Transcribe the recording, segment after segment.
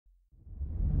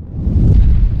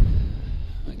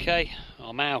Okay,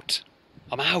 I'm out.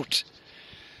 I'm out.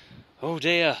 Oh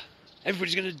dear,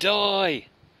 everybody's going to die.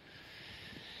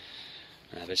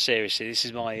 No, but seriously, this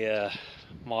is my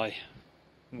my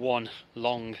one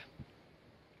long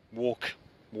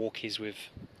walkies with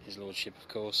His Lordship, of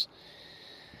course,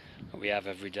 that we have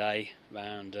every day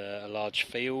around a large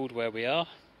field where we are,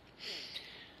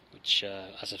 which,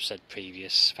 as I've said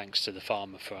previous, thanks to the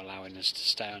farmer for allowing us to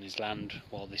stay on his land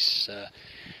while this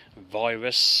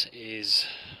virus is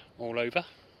all over.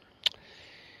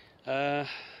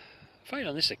 Afraid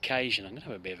on this occasion I'm going to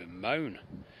have a bit of a moan.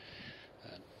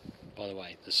 By the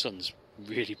way, the sun's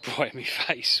really bright in my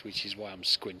face, which is why I'm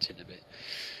squinting a bit.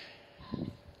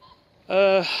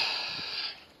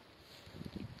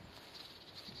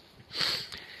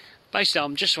 Basically,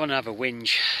 I'm just want to have a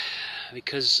whinge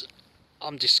because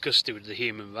I'm disgusted with the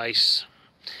human race,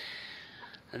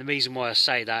 and the reason why I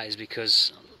say that is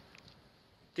because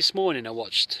this morning I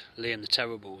watched Liam the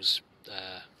Terrible's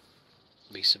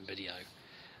recent video,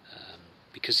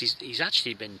 because he's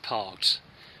actually been parked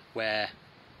where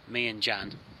me and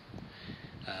Jan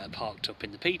parked up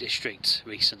in the Peak District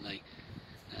recently,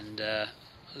 and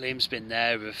Liam's been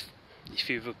there with a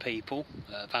few other people,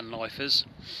 Vanlifers,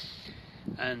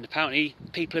 and apparently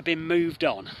people have been moved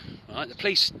on. Right, the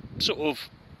police sort of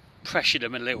pressured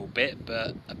them a little bit,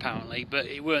 but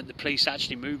it weren't the police that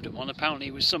actually moved them on. Apparently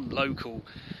it was some local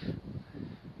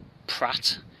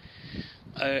prat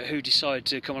who decided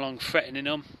to come along threatening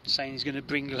them, saying he's going to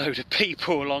bring a load of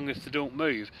people along if they don't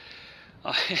move.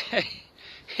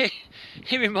 It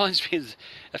reminds me of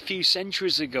a few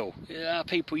centuries ago.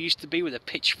 People used to be with their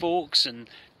pitchforks and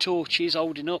torches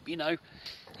holding up, you know,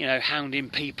 hounding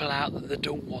people out that they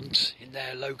don't want in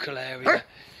their local area.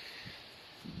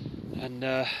 And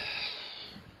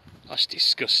that's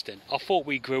disgusting. I thought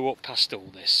we grew up past all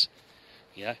this,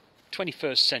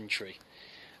 21st century,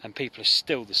 and people are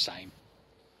still the same.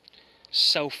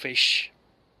 Selfish,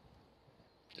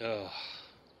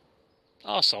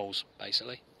 arseholes,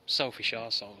 basically. Selfish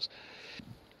arseholes.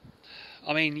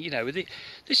 I mean, with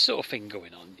this sort of thing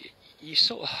going on, you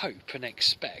sort of hope and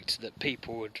expect that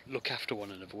people would look after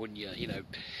one another, wouldn't you?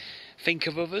 Think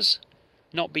of others,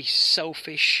 not be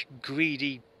selfish,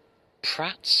 greedy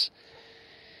prats,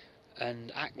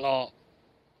 and act like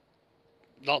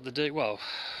they do. Well,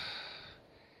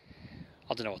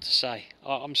 I don't know what to say.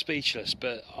 I'm speechless,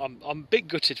 but I'm a bit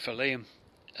gutted for Liam.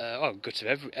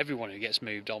 Gutted everyone who gets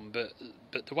moved on, but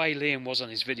the way Liam was on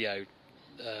his video,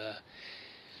 I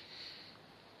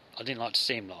didn't like to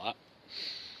see him like that.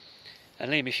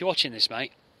 And Liam, if you're watching this,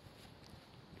 mate,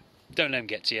 don't let him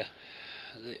get to you.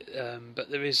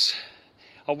 But there is,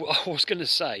 I was going to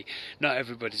say, not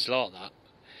everybody's like that,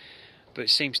 but it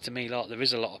seems to me like there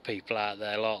is a lot of people out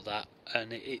there like that,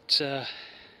 and it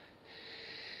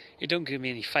don't give me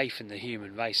any faith in the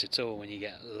human race at all when you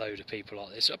get a load of people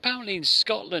like this. Apparently in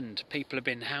Scotland, people have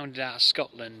been hounded out of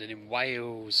Scotland, and in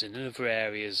Wales and other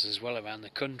areas as well around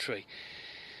the country.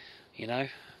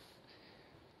 And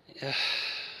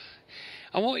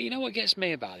what gets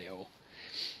me about it all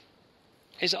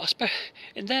is that I suppose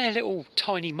in their little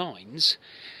tiny minds,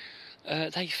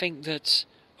 they think that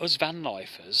us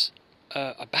Vanlifers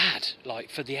are bad,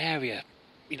 like for the area.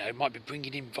 Might be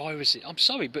bringing in viruses. I'm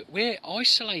sorry, but we're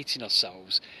isolating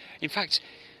ourselves. In fact,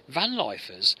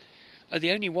 Vanlifers are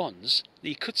the only ones that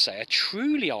you could say are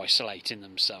truly isolating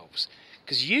themselves.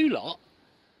 Because you lot,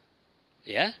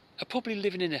 are probably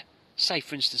living in say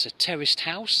for instance, a terraced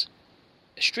house.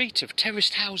 A street of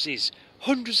terraced houses.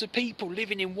 Hundreds of people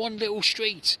living in one little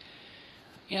street.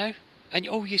 And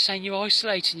you're saying you're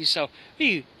isolating yourself.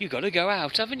 You got to go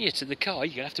out, haven't you, to the car?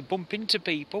 You're going to have to bump into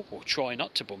people, or try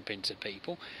not to bump into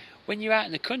people. When you're out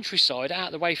in the countryside, out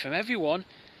of the way from everyone,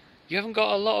 you haven't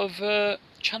got a lot of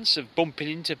chance of bumping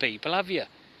into people, have you?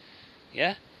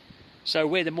 Yeah? So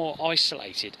we're the more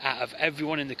isolated out of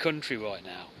everyone in the country right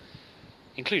now.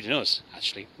 Including us,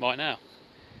 actually, right now.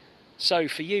 So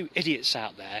for you idiots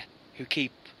out there who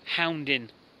keep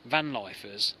hounding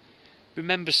Vanlifers,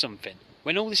 remember something.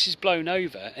 When all this is blown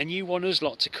over and you want us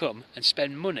lot to come and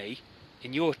spend money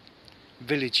in your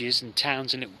villages and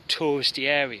towns and little touristy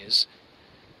areas,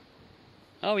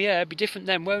 oh yeah, it'll be different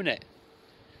then, won't it?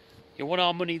 You want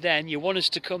our money then, you want us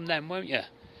to come then, won't you?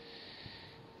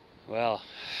 Well,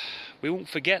 we won't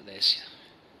forget this.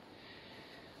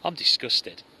 I'm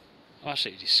disgusted. I'm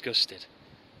absolutely disgusted.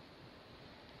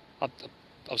 I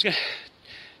was going to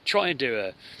try and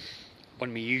do one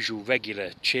of my usual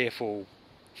regular cheerful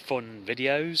fun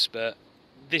videos, but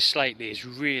this lately has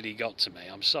really got to me.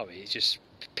 I'm sorry, it's just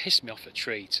pissed me off a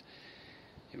treat.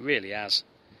 It really has.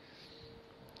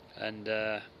 And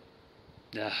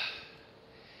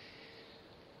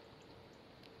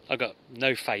I've got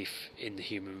no faith in the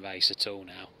human race at all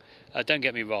now. Don't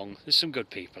get me wrong, there's some good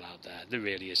people out there. There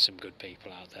really is some good people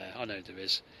out there. I know there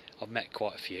is. I've met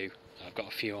quite a few. I've got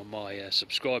a few on my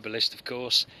subscriber list, of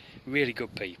course. Really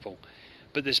good people.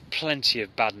 But there's plenty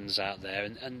of bad ones out there,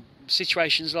 and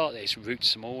situations like this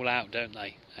roots them all out, don't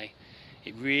they? Hey?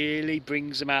 It really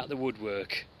brings them out of the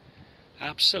woodwork.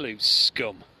 Absolute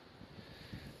scum.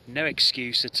 No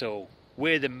excuse at all.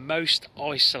 We're the most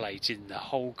isolated in the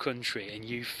whole country, and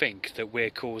you think that we're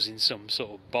causing some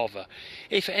sort of bother.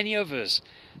 If any of us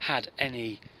had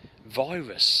any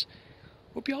virus,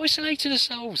 we'll be isolating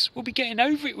ourselves. We'll be getting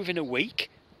over it within a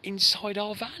week inside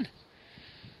our van.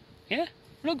 Yeah?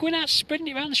 We're not going out spreading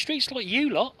it around the streets like you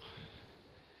lot.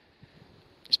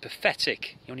 It's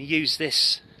pathetic. You want to use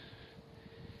this.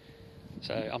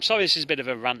 So, I'm sorry this is a bit of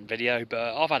a rant video,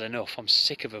 but I've had enough. I'm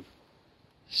sick of them.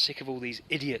 Sick of all these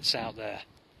idiots out there.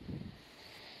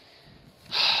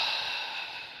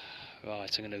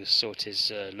 Right, I'm going to sort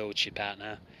his lordship out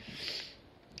now.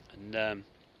 And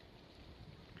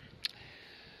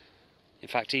in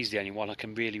fact, he's the only one I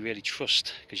can really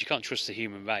trust, because you can't trust the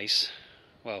human race.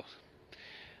 Well,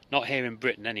 not here in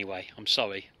Britain anyway. I'm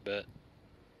sorry, but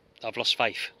I've lost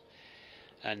faith.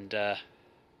 And like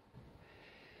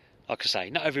I say,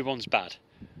 not everyone's bad.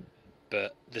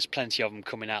 But there's plenty of them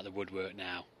coming out of the woodwork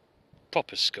now.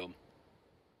 Proper scum.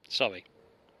 Sorry.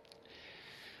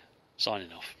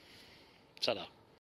 Signing off. Ta-da.